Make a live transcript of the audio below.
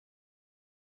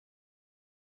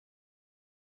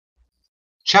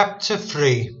Chapter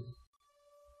 3.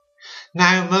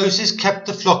 Now Moses kept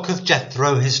the flock of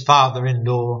Jethro his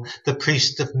father-in-law, the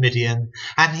priest of Midian,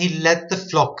 and he led the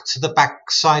flock to the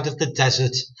backside of the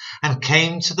desert, and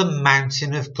came to the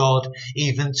mountain of God,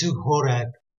 even to Horeb.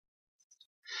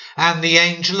 And the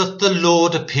angel of the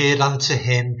Lord appeared unto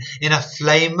him in a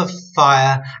flame of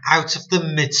fire out of the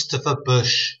midst of a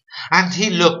bush. And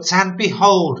he looked, and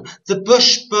behold, the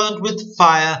bush burned with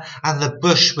fire, and the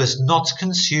bush was not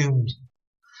consumed.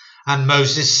 And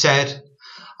Moses said,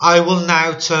 I will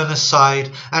now turn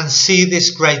aside and see this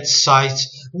great sight,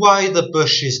 why the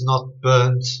bush is not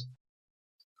burnt.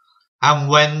 And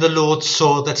when the Lord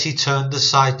saw that he turned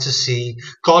aside to see,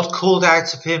 God called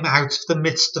out of him out of the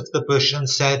midst of the bush and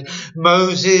said,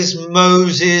 Moses,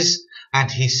 Moses. And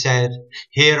he said,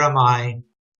 Here am I.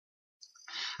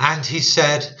 And he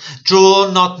said,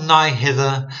 Draw not nigh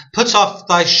hither, put off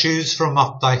thy shoes from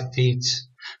off thy feet,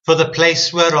 for the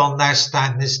place whereon thou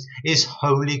standest is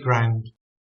holy ground.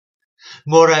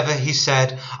 Moreover, he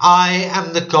said, I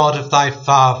am the God of thy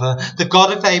father, the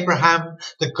God of Abraham,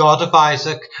 the God of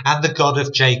Isaac, and the God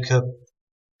of Jacob.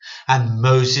 And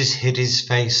Moses hid his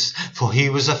face, for he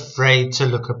was afraid to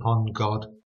look upon God.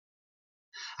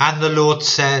 And the Lord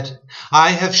said,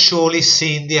 I have surely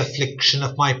seen the affliction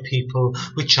of my people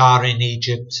which are in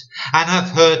Egypt, and have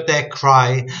heard their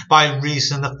cry by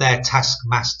reason of their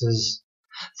taskmasters,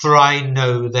 for I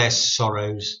know their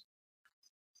sorrows.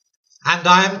 And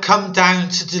I am come down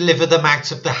to deliver them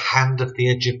out of the hand of the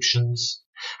Egyptians,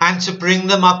 and to bring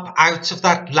them up out of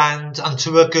that land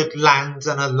unto a good land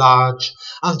and a large,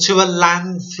 unto a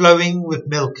land flowing with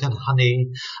milk and honey,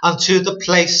 unto the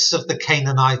place of the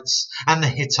Canaanites, and the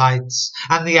Hittites,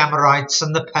 and the Amorites,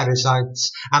 and the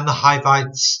Perizzites, and the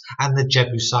Hivites, and the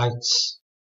Jebusites.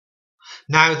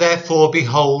 Now therefore,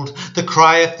 behold, the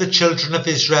cry of the children of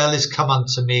Israel is come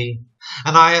unto me,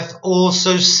 and I have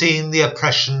also seen the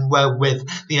oppression wherewith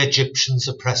the Egyptians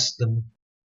oppressed them.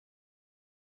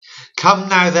 Come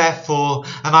now therefore,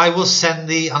 and I will send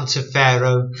thee unto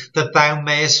Pharaoh, that thou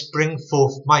mayest bring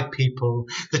forth my people,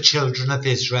 the children of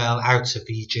Israel, out of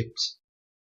Egypt.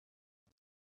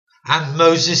 And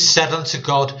Moses said unto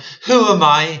God, Who am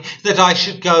I, that I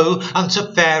should go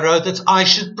unto Pharaoh, that I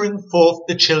should bring forth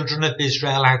the children of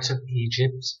Israel out of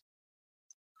Egypt?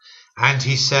 And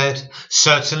he said,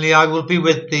 Certainly I will be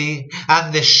with thee,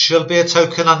 and this shall be a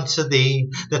token unto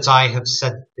thee, that I have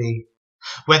sent thee.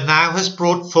 When thou hast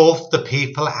brought forth the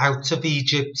people out of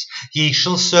Egypt, ye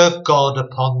shall serve God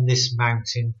upon this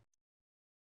mountain.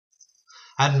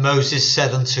 And Moses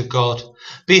said unto God,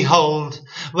 Behold,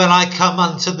 when I come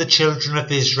unto the children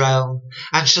of Israel,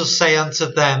 and shall say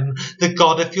unto them, The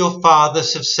God of your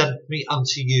fathers have sent me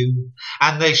unto you,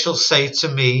 and they shall say to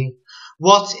me,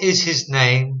 What is his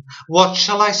name? What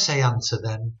shall I say unto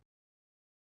them?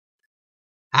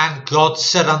 And God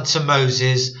said unto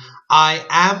Moses, I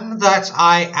am that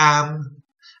I am.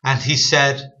 And he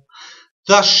said,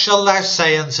 Thus shalt thou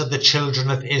say unto the children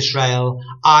of Israel,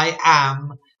 I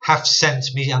am, hath sent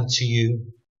me unto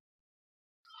you.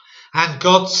 And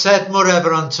God said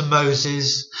moreover unto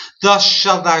Moses, Thus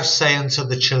shalt thou say unto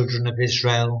the children of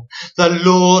Israel, The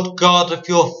Lord God of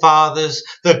your fathers,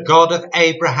 the God of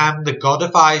Abraham, the God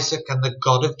of Isaac, and the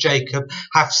God of Jacob,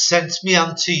 hath sent me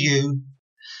unto you.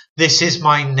 This is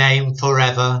my name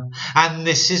forever, and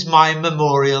this is my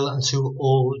memorial unto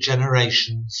all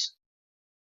generations.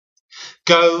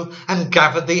 Go and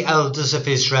gather the elders of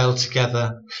Israel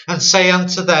together, and say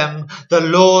unto them, The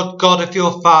Lord God of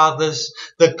your fathers,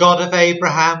 the God of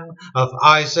Abraham, of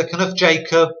Isaac, and of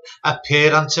Jacob,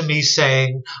 appeared unto me,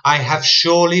 saying, I have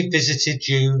surely visited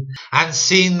you, and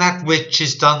seen that which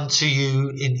is done to you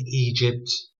in Egypt.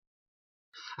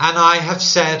 And I have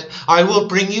said, I will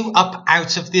bring you up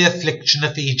out of the affliction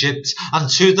of Egypt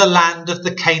unto the land of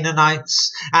the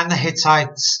Canaanites, and the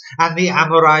Hittites, and the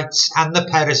Amorites, and the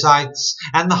Perizzites,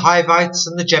 and the Hivites,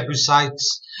 and the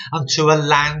Jebusites, unto a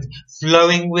land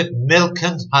flowing with milk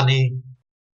and honey.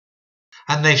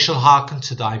 And they shall hearken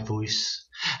to thy voice.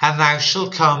 And thou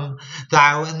shalt come,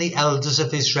 thou and the elders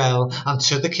of Israel,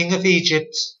 unto the king of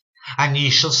Egypt, and ye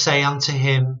shall say unto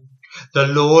him, The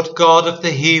Lord God of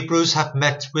the Hebrews hath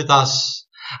met with us,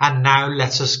 and now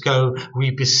let us go,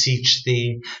 we beseech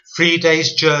thee, 3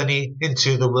 days' journey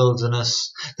into the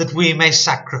wilderness, that we may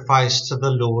sacrifice to the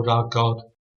Lord our God.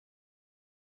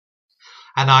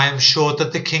 And I am sure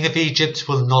that the king of Egypt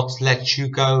will not let you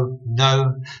go,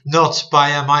 no, not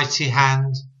by a mighty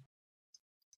hand.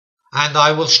 And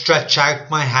I will stretch out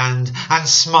my hand, and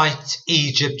smite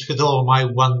Egypt with all my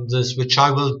wonders, which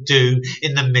I will do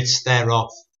in the midst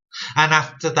thereof. And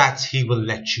after that he will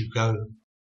let you go.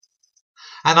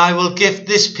 And I will give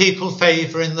this people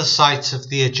favour in the sight of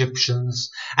the Egyptians.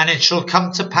 And it shall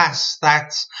come to pass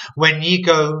that, when ye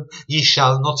go, ye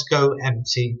shall not go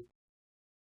empty.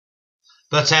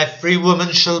 But every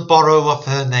woman shall borrow of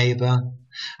her neighbour,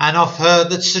 and of her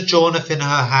that sojourneth in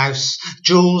her house,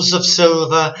 jewels of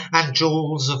silver, and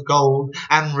jewels of gold,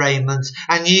 and raiment,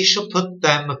 and ye shall put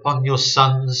them upon your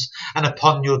sons, and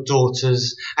upon your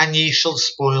daughters, and ye shall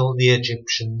spoil the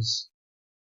Egyptians.